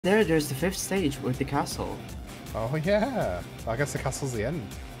There's the 5th stage with the castle. Oh yeah. I guess the castle's the end.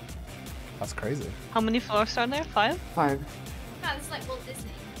 That's crazy. How many floors are there? 5? 5. Man, it's like Walt Disney.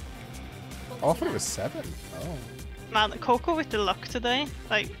 Oh, I thought it was 7. Oh. Man, Coco with the luck today.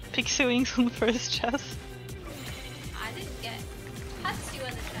 Like, pixie wings on the first chest. I didn't get. Had 2 other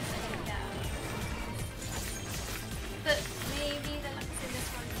chests I didn't get. But maybe the luck's in this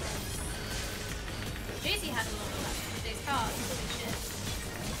one first. Jay-Z had a lot of luck with those cards. Holy shit.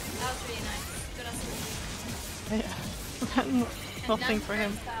 That was really nice. Good us. Yeah. Nothing for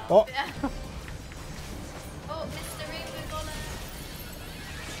him. Oh. Oh, Mr. Rainbow Baller.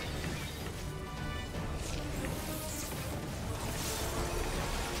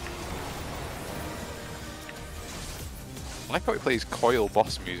 I like how he plays coil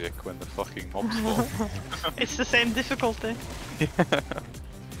boss music when the fucking mobs fall. It's the same difficulty. Yeah.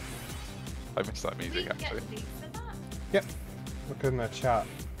 I miss that music actually. Yep. Look in the chat.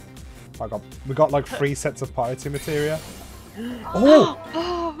 We got like 3 sets of piety materia. Oh!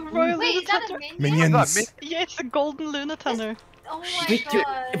 Oh, Royal Wait, is that a Lunatanner. minion? Minions! Yeah, it's a golden Lunatanner. Oh my Wait,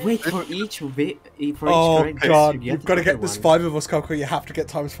 god. wait for each for each Oh race, god, you we've got to get another this one. 5 of us, Coco. You have to get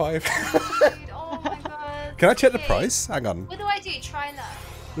times 5. Dude, oh my god. Can I check the Okay. price? Hang on. What do I do? Try luck.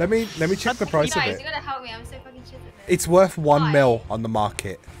 Let me check the price of Guys, it. you gotta help me. I'm so fucking shit at this. It's worth 1 Why? mil on the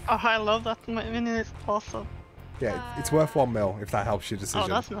market. Oh, I love that minion. It's awesome. Yeah, it's worth 1 mil if that helps your decision. Oh,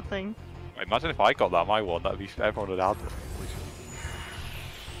 that's nothing. Imagine if I got that my one, that'd be everyone would have it.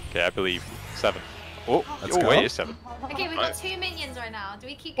 Okay, I believe 7. Oh, Let's oh go. wait, it's 7. Okay, we've got 2 minions right now. Do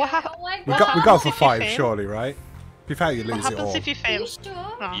we keep What going? hap- Oh my We god. go for if you 5, fail? surely, right? If you fail, you What lose it happens all. if you Are fail? you sure?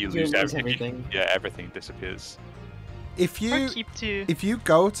 Oh. You You lose lose everything. everything. Yeah, everything disappears. If Or you keep 2. if you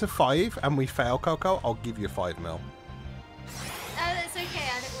go to 5 and we fail, Coco, I'll give you 5 mil. That's okay.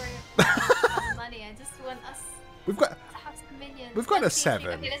 I don't worry about the money. I just want us We've got. to have some minions. We've got a Let's see, 7.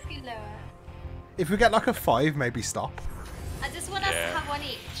 Okay, let's go lower. If we get like a 5, maybe stop. I just want us to Yeah. have 1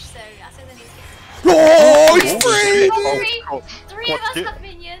 each, so that's what I need to Oh, it's Oh, free! shit. get. Oh, 3 of what us did- have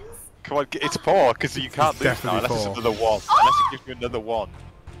minions. Come on, it's 4 because you can't lose now definitely unless it's 4. another 1. Unless it gives you another 1.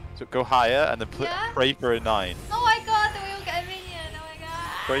 So go higher and then Yeah. pray for a 9. Oh my god, then we all get a minion. Oh my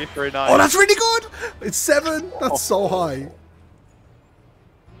god. Pray for a 9. Oh, that's really good! It's 7! That's so high.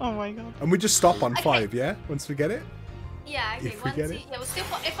 Oh my god. And we just stop on Okay. 5, yeah? Once we get it? Yeah, okay, If we 1, get 2. it. Yeah, we'll still.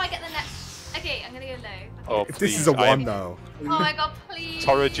 If I get the next. Okay, I'm gonna go low. Oh, If this please, is a 1, I- though. Oh my god, please.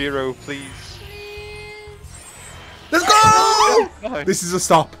 Torajiro, please. Please. Let's go! No. This is a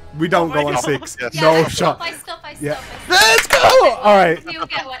stop. We don't Oh my go on God. 6. Yes. Yeah, No I shot. stop, I stop, I stop, Yeah. I stop. Let's go! Alright. You'll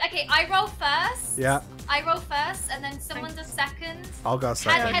get one. Okay, I roll first. Yeah, I roll first, and then someone does second. I'll go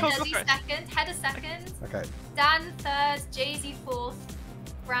second. Head Go does for he it. second. Head a second. Okay. Dan third. Jay-Z fourth.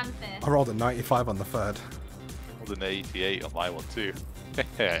 Bran fifth. I rolled a 95 on the 3rd. Rolled an 88 on my one too.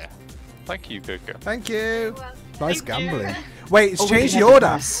 Thank you, Coco. Thank you. Well, Nice Thank you. gambling. Wait, it's Oh, we changed can the have order.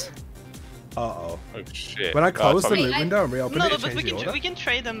 pass. Oh Uh-oh. shit. When I close the sorry. loot window and reopen No, it, no, it but changed the order? we can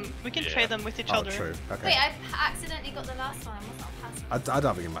trade them. We can Yeah. trade them with each Oh, other. true. Okay. Wait, I accidentally got the last one. I must not pass. I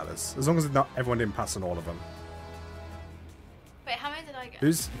don't think it matters. As long as not everyone didn't pass on all of them. Wait, how many did I get?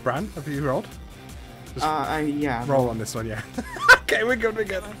 Who's Bran? Have you rolled? Yeah. Roll on this one, yeah. Okay, we're good, we're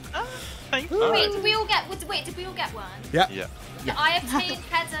good. Ah, thank you. Wait, did we all get? Wait, did we all get one? Yeah. Yeah. Yeah, I obtained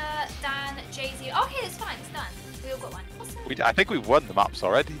Heather, Dan, Jay-Z. Okay, it's fine. It's done. We all got one. Awesome. I think we won the maps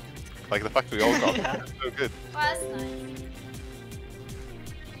already. Like the fact we all got Yeah. them. So good. Well, that's nice.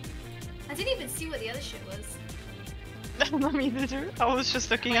 I didn't even see what the other shit was. Not me neither. I was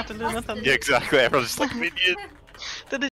just looking at the Wait, what's Lunatanner. Yeah, exactly. Everyone's just like minion.